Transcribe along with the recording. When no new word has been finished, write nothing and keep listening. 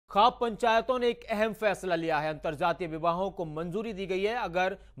खाप पंचायतों ने एक अहम फैसला लिया है। अंतरजातीय विवाहों को मंजूरी दी गई है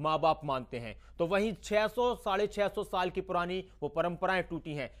अगर मां बाप मानते हैं। तो वहीं 600-650 साल की पुरानी वो परंपराएं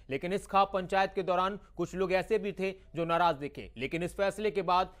टूटी हैं। लेकिन इस खाप पंचायत के दौरान कुछ लोग ऐसे भी थे जो नाराज दिखे। लेकिन इस फैसले के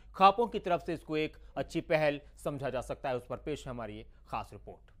बाद खापों की तरफ से इसको एक अच्छी पहल समझा जा सकता है। उस पर पेश है हमारी खास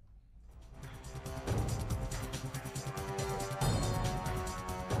रिपोर्ट।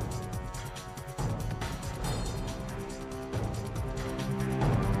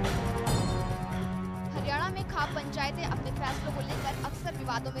 हरियाणा में खाप पंचायतें अपने फैसलों को लेकर अक्सर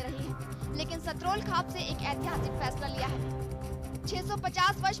विवादों में रही हैं, लेकिन सतरोल खाप से एक ऐतिहासिक फैसला लिया है।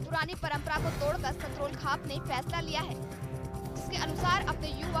 650 वर्ष पुरानी परंपरा को तोड़कर सतरोल खाप ने फैसला लिया है, जिसके अनुसार अपने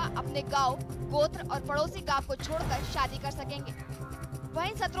युवा अपने गांव, गोत्र और पड़ोसी गांव को छोड़कर शादी कर सकेंगे।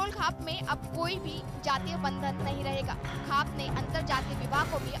 वहीं सतरोल खाप में अब कोई भी जातीय बंधन नहीं रहेगा। खाप ने अंतर जातीय विवाह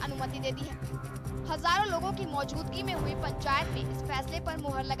को भी अनुमति दे दी है। हजारों लोगों की मौजूदगी में हुई पंचायत में इस फैसले पर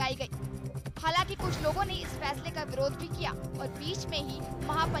मुहर लगाई गई। हालांकि कुछ लोगों ने इस फैसले का विरोध भी किया और बीच में ही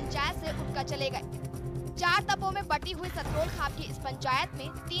महापंचायत से उठकर चले गए। 4 तपों में बटी हुई सतरोल खाप की इस पंचायत में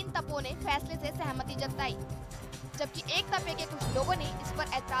 3 तपों ने फैसले से सहमति जताई, जबकि 1 तपे के कुछ लोगों ने इस पर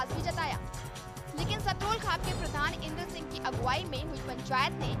ऐतराज भी जताया। लेकिन सतरोल खाप के प्रधान इंद्र सिंह की अगुवाई में हुई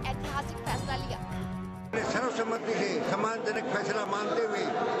पंचायत ने ऐतिहासिक फैसला लिया। सर्वसम्मति से सम्मानजनक फैसला मानते हुए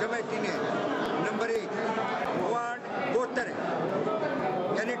कमेटी ने नंबर 1 वार्ड गोत्र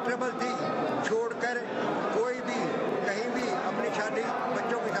यानी ट्रिपल थी छोड़कर कोई भी कहीं भी अपनी शादी,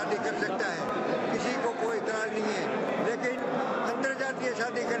 बच्चों की शादी कर सकता है, किसी को कोई इतराज नहीं है। लेकिन अंतरजातीय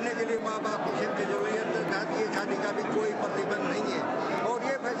शादी करने के लिए माँ बाप की सिर्फ जरूरी है। अंतरजातीय शादी का भी कोई प्रतिबंध नहीं है और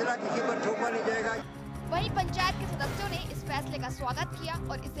ये फैसला किसी पर थोपा नहीं जाएगा। वहीं पंचायत के सदस्यों ने इस फैसले का स्वागत किया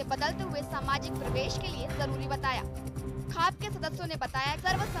और इसे बदलते हुए सामाजिक प्रवेश के लिए जरूरी बताया। खाप के सदस्यों ने बताया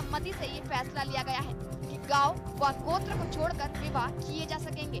सर्वसम्मति से ये फैसला लिया गया है कि गांव व गोत्र को छोड़कर विवाह किए जा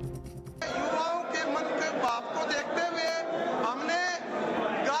सकेंगे। युवाओं के मन के भाव को देखते हुए हमने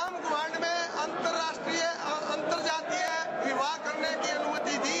ग्राम गवांड में अंतरराष्ट्रीय अंतरजातीय विवाह करने की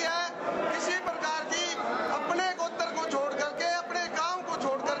अनुमति दी है। किसी प्रकार की अपने गोत्र को छोड़ करके, अपने गांव को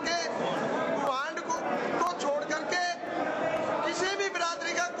छोड़ करके, गवांड को छोड़ करके किसी भी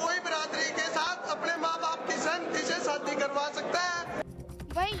बिरादरी का कोई बिरादरी के साथ अपने माँ बाप की सहमति से शादी करवा सकता है।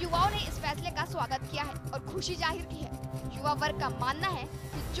 वहीं युवाओं ने इस फैसले का स्वागत किया है और खुशी जाहिर की है। युवा वर्ग का मानना है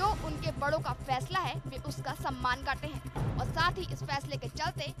कि जो उनके बड़ों का फैसला है वे उसका सम्मान करते हैं और साथ ही इस फैसले के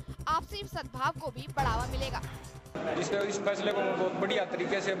चलते आपसी सद्भाव को भी बढ़ावा मिलेगा। इस फैसले को बहुत बढ़िया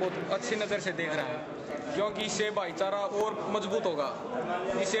तरीके से, बहुत अच्छी नज़र से देख रहा है, क्योंकि इससे भाईचारा और मजबूत होगा,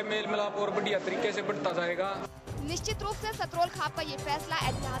 इससे मेल मिलाप और बढ़िया तरीके से बढ़ता जाएगा। निश्चित रूप से सतरोल खाप का ये फैसला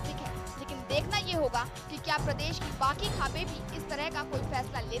ऐतिहासिक है, लेकिन देखना ये होगा कि क्या प्रदेश की बाकी खापें भी इस तरह का कोई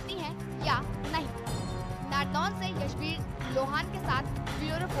फैसला लेती हैं या नहीं। नारनौल से यशवीर लोहान के साथ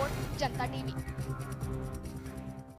ब्यूरो रिपोर्ट, जनता टीवी।